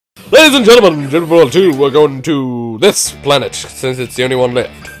Ladies and gentlemen, Gentleman World 2, we're going to this planet, since it's the only one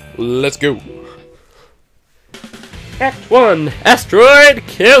left. Let's go. Act 1, Asteroid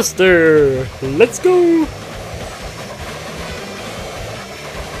Coaster. Let's go.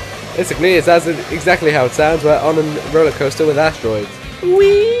 Basically, it's exactly how it sounds. We're on a roller coaster with asteroids.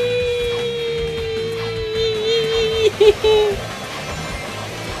 Whee!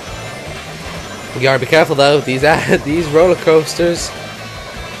 You gotta be careful though. These roller coasters,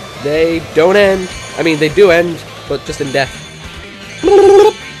 they don't end. I mean, they do end, but just in death.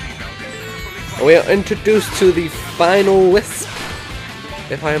 We are introduced to the final wisp,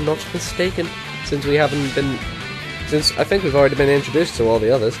 if I am not mistaken. Since I think we've already been introduced to all the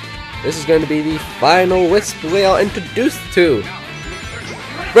others. This is going to be the final wisp we are introduced to.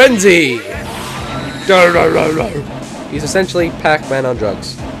 Frenzy! He's essentially Pac-Man on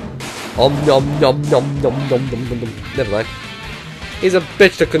drugs. Nom nom nom nom nom nom nom nom. Never mind. He's a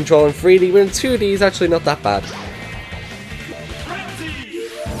bitch to control in 3D, but in 2D he's actually not that bad.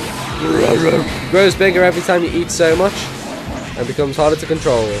 Grows bigger every time you eat so much, and becomes harder to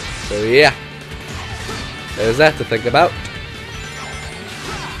control. So yeah, there's that to think about.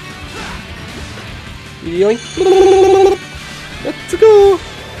 Yoink! Let's go!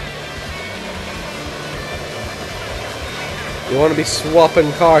 You want to be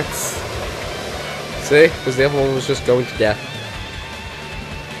swapping carts. See? Because the other one was just going to death.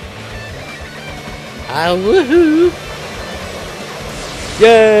 Ah, woohoo!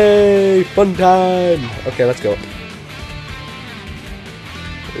 Yay! Fun time! Okay, let's go.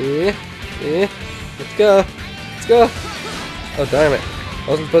 Yeah. Let's go. Let's go. Oh, damn it. I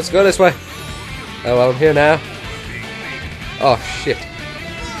wasn't supposed to go this way. Oh, well, I'm here now. Oh, shit.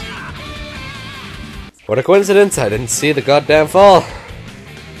 What a coincidence, I didn't see the goddamn fall.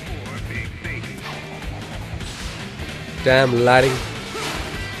 Damn lighting.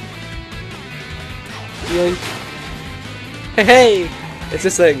 Yoink. Hey, hey! It's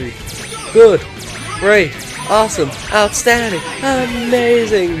this thing. Good. Great. Awesome. Outstanding.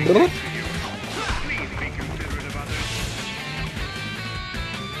 Amazing.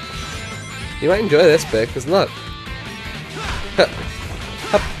 You might enjoy this bit, because look. Hup.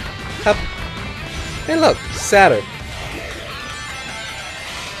 Hup. Hup. Hey look, Saturn.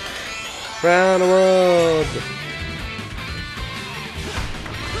 Round the world.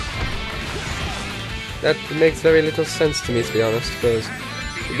 That makes very little sense to me, to be honest, because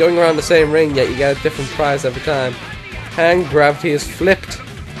you're going around the same ring, yet you get a different prize every time. And gravity is flipped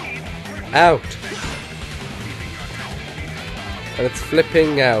out. And it's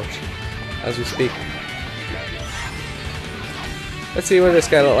flipping out as we speak. Let's see what this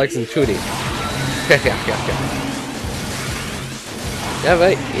guy looks like in 2D.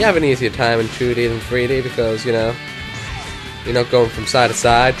 You have an easier time in 2D than 3D because, you know, you're not going from side to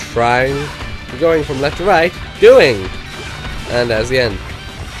side, trying. You're going from left to right, doing. And as the end.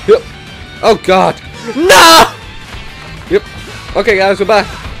 Yep. Oh god! No! Yep. Okay guys, we're back.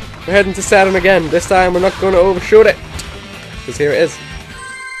 We're heading to Saturn again. This time we're not going to overshoot it. Because here it is.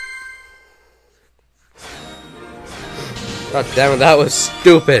 God damn it, that was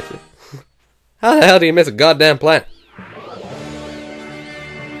stupid. How the hell do you miss a goddamn plant?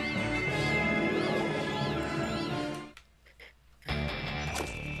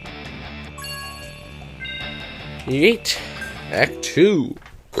 Yeet. Act 2.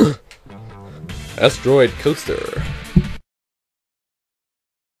 Asteroid Coaster.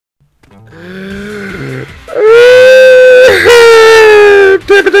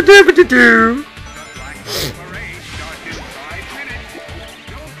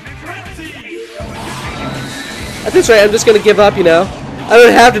 At this rate, I'm just gonna give up, you know. I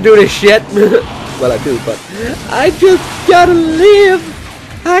don't have to do this shit. Well, I do, but I just gotta live.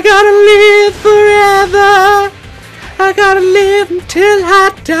 I gotta live forever. I gotta live until I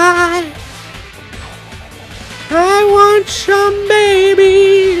die. I want some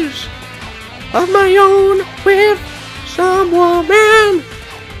babies of my own with some woman.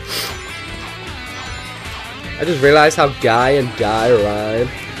 I just realized how guy and die rhyme.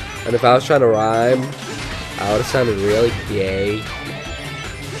 And if I was trying to rhyme, I would have sounded really gay.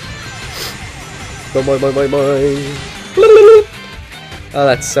 Oh,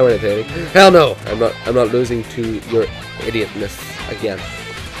 that's so entertaining. Hell no! I'm not losing to your idiotness again.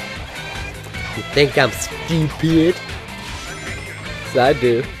 You think I'm stupid? Yes, I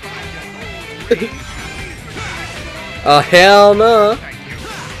do. Oh, hell no!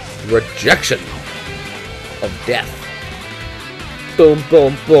 Rejection of death. Boom,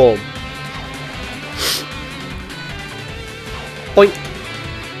 boom, boom. Boink.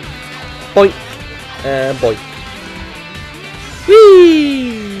 Boink. And boink.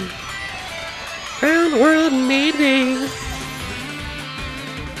 Whee!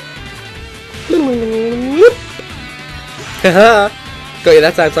 Got you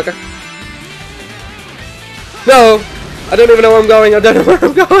that time, sucker. No! I don't even know where I'm going. I don't know where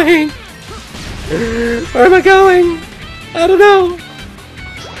I'm going. Where am I going? I don't know.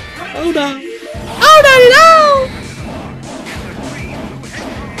 Oh no. Oh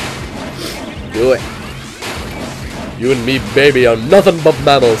no! Do it. You and me, baby, are nothing but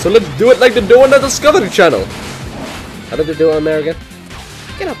mammals, so let's do it like they do on the Discovery Channel. How did they do it on there again?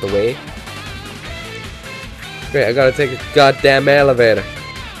 Get out the way. Great, I gotta take a goddamn elevator.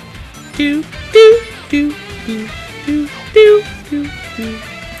 Do do do do do do do do.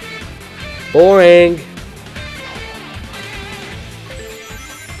 Boring.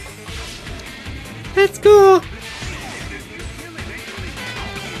 Let's go.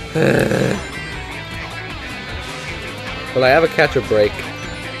 Will I ever catch a break?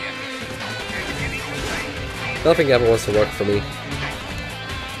 Nothing ever wants to work for me.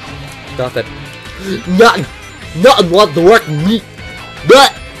 Nothing. Nothing wants to work for me.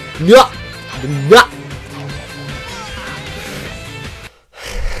 Not.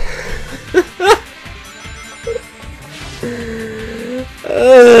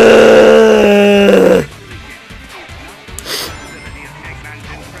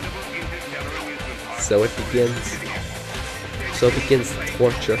 So it begins. So begins the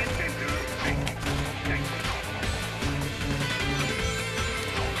torture.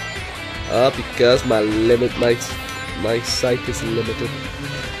 Because my sight is limited.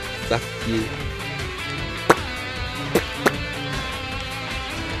 Fuck you.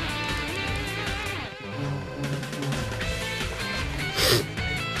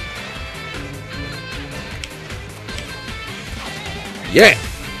 Yeah!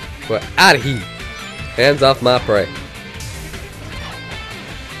 We're out of here. Hands off my prey.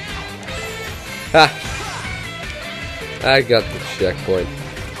 Ha! I got the checkpoint.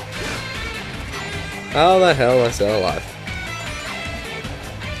 How the hell am I still alive?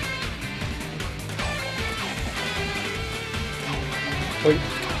 Oink.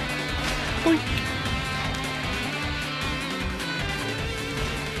 Oink.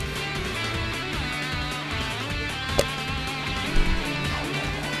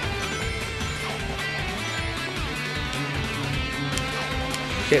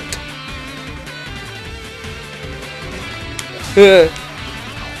 Shit.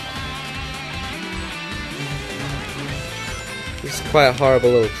 This is quite a horrible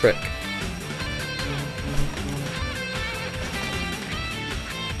little trick.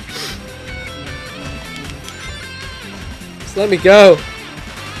 Just let me go.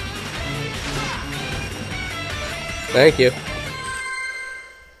 Thank you.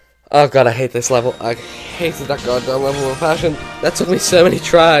 Oh god, I hate this level. I hated that goddamn level with passion. That took me so many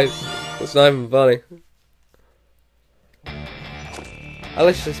tries. It's not even funny. I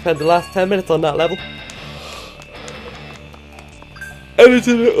literally spent the last 10 minutes on that level.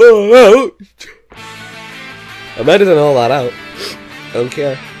 Edited it all out. I'm editing all that out. I don't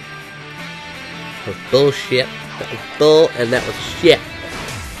care. That was bullshit. That was bull and that was shit.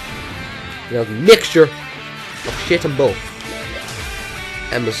 You know, the mixture of shit and bull.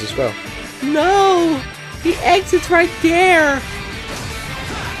 Embers as well. No! The exit's right there!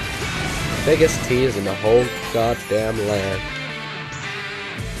 Biggest tease in the whole goddamn land.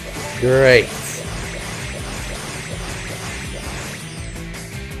 Great.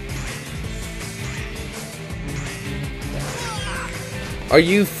 Are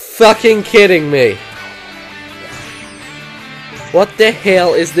you fucking kidding me? What the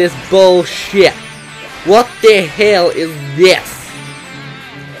hell is this bullshit? What the hell is this?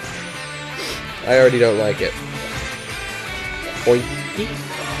 I already don't like it. Oinky.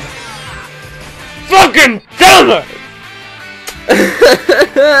 Fucking damn it!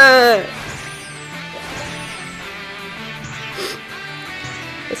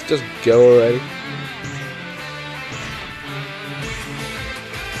 Let's just go already.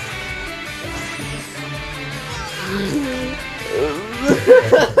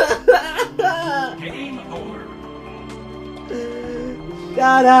 Game over.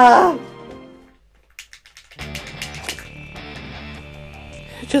 Shut up!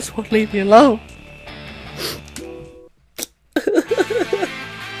 You just won't leave me alone.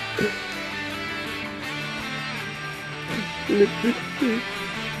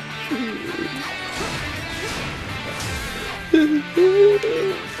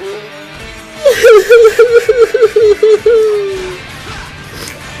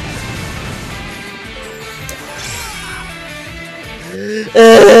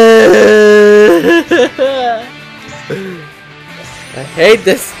 I hate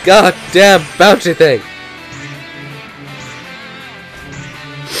this goddamn bouncy thing.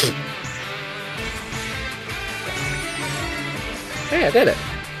 Hey, I did it.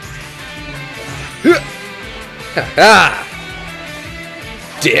 Ha!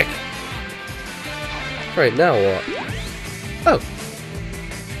 Dick. Right, now what? Oh.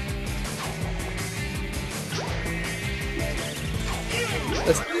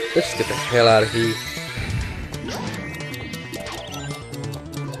 Let's just get the hell out of here.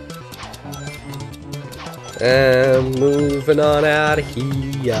 And moving on out of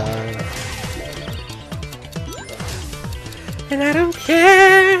here. And I don't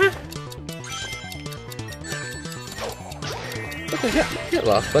care. What the hell? Get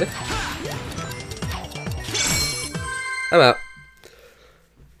lost, buddy. I'm out.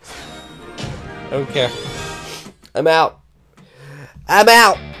 I don't care. I'm out. I'm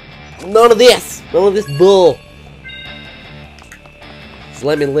out. None of this. None of this bull. Just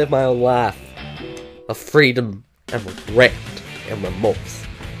let me live my own life of freedom and regret and remorse.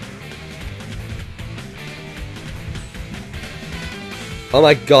 Oh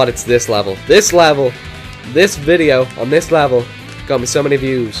my god, it's this level. This level. This video on this level got me so many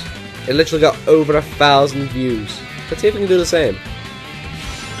views. It literally got over 1,000 views. Let's see if we can do the same.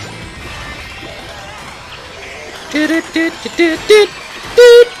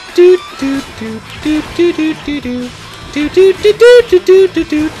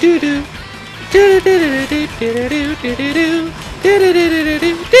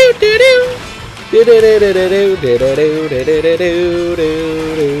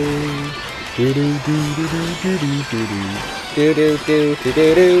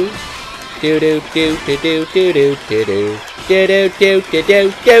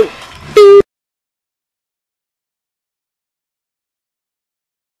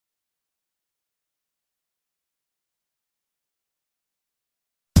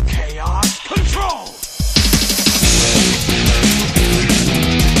 Chaos control.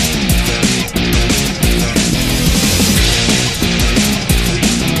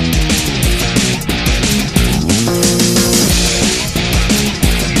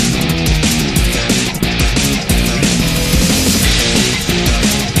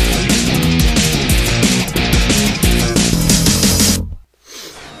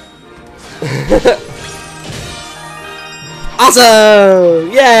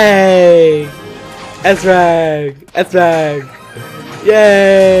 Awesome! Yay! S-Rag! S-Rag!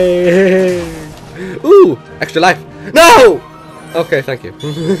 Yay! Ooh! Extra life! No! Okay, thank you.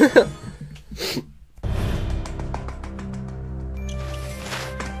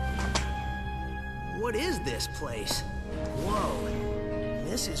 What is this place? Whoa.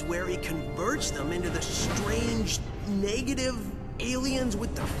 This is where he converts them into the strange, negative aliens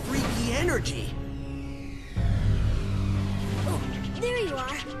with the freaky energy. Oh, there you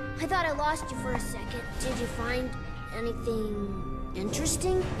are. I thought I lost you for a second. Did you find anything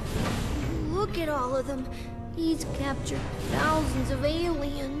interesting? Look at all of them. He's captured thousands of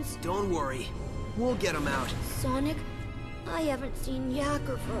aliens. Don't worry. We'll get them out. Sonic, I haven't seen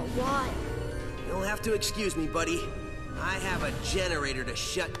Yacker for a while. You'll have to excuse me, buddy. I have a generator to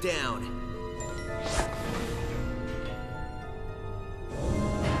shut down.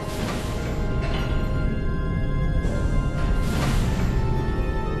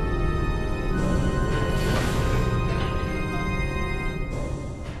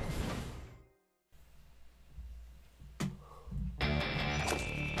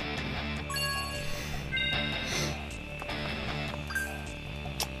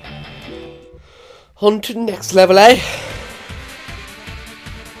 On to the next level, eh?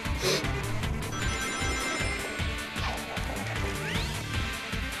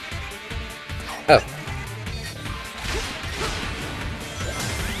 Oh.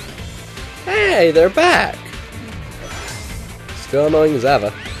 Hey, they're back! Still annoying as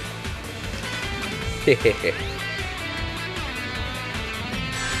ever. Hehehe.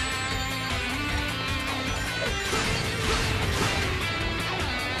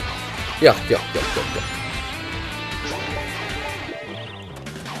 Yeah.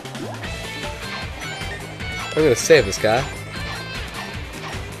 I'm gonna save this guy.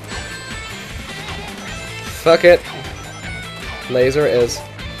 Fuck it. Laser is.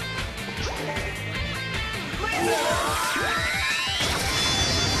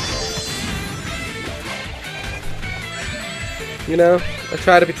 You know, I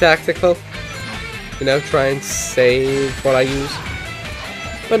try to be tactical. You know, try and save what I use.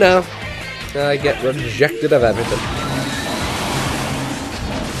 But no, I get rejected of everything.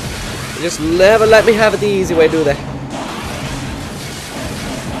 They just never let me have it the easy way, do they?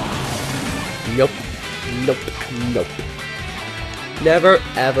 Nope. Never,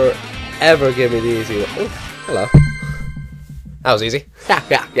 ever give me the easy way. Oh, hello. That was easy.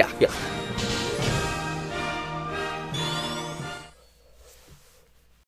 Yeah.